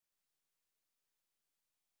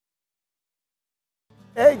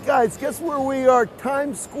Hey guys, guess where we are?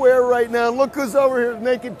 Times Square right now. Look who's over here,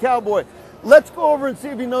 Naked Cowboy. Let's go over and see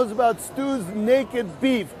if he knows about Stu's naked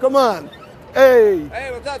beef. Come on. Hey.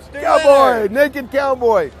 Hey, what's up, Stu? Cowboy, Leonard? Naked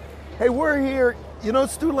Cowboy. Hey, we're here. You know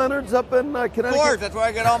Stu Leonard's up in Connecticut? Of course, that's where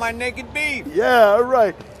I get all my naked beef. Yeah, all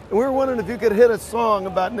right. And we were wondering if you could hit a song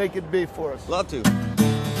about naked beef for us. Love to.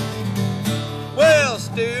 Well,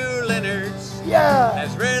 Stu Leonard's Yeah.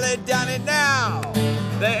 has really done it now.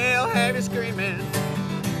 They'll have you screaming,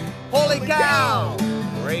 holy cow!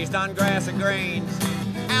 Raised on grass and grains,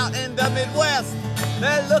 out in the Midwest,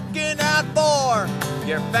 they're looking out for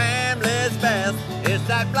your family's best. It's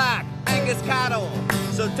that black Angus cattle,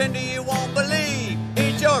 so tender you won't believe.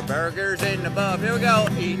 Eat your burgers in the buff. Here we go.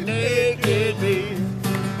 Eat naked beef,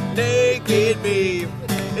 naked beef.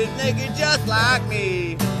 It's naked just like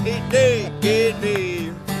me. Eat naked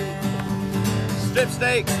beef. Strip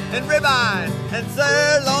steaks and ribeye and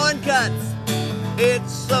sirloin cuts.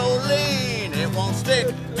 It's so lean, it won't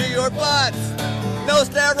stick to your butts. No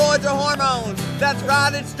steroids or hormones, that's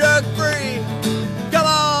right, it's drug-free. Come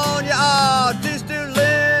on, you all, to Stu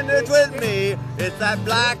Leonard's with me. It's that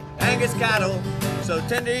black Angus cattle, so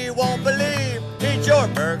tender you won't believe. Eat your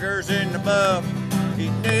burgers in the buff.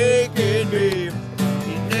 Eat naked beef.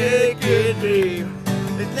 Eat naked beef.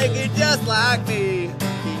 It's naked just like me.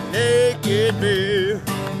 Eat naked beef.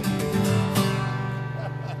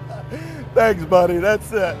 Thanks, buddy. That's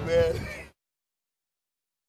it, man.